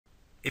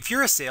If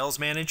you're a sales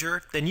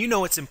manager, then you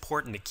know it's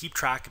important to keep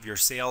track of your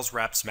sales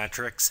reps'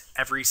 metrics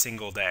every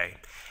single day.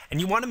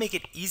 And you want to make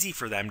it easy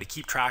for them to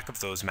keep track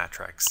of those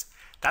metrics.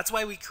 That's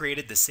why we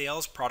created the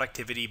Sales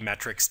Productivity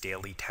Metrics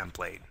Daily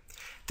template.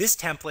 This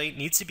template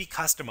needs to be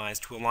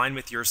customized to align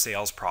with your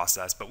sales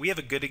process, but we have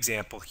a good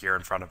example here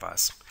in front of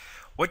us.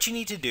 What you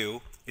need to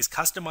do is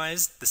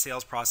customize the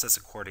sales process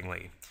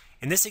accordingly.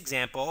 In this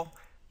example,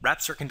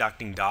 reps are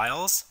conducting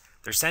dials,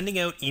 they're sending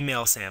out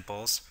email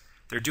samples,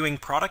 they're doing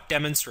product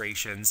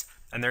demonstrations,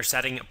 and they're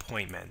setting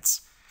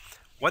appointments.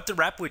 What the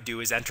rep would do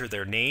is enter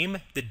their name,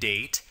 the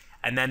date,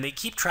 and then they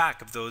keep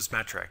track of those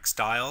metrics: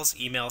 dials,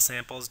 email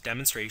samples,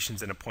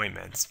 demonstrations, and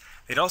appointments.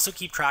 They'd also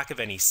keep track of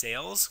any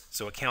sales,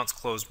 so accounts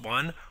closed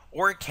won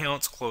or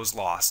accounts closed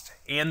lost,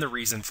 and the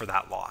reason for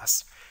that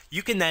loss.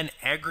 You can then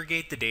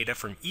aggregate the data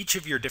from each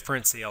of your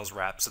different sales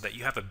reps so that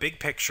you have a big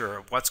picture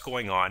of what's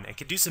going on and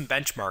can do some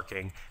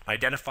benchmarking and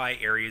identify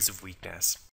areas of weakness.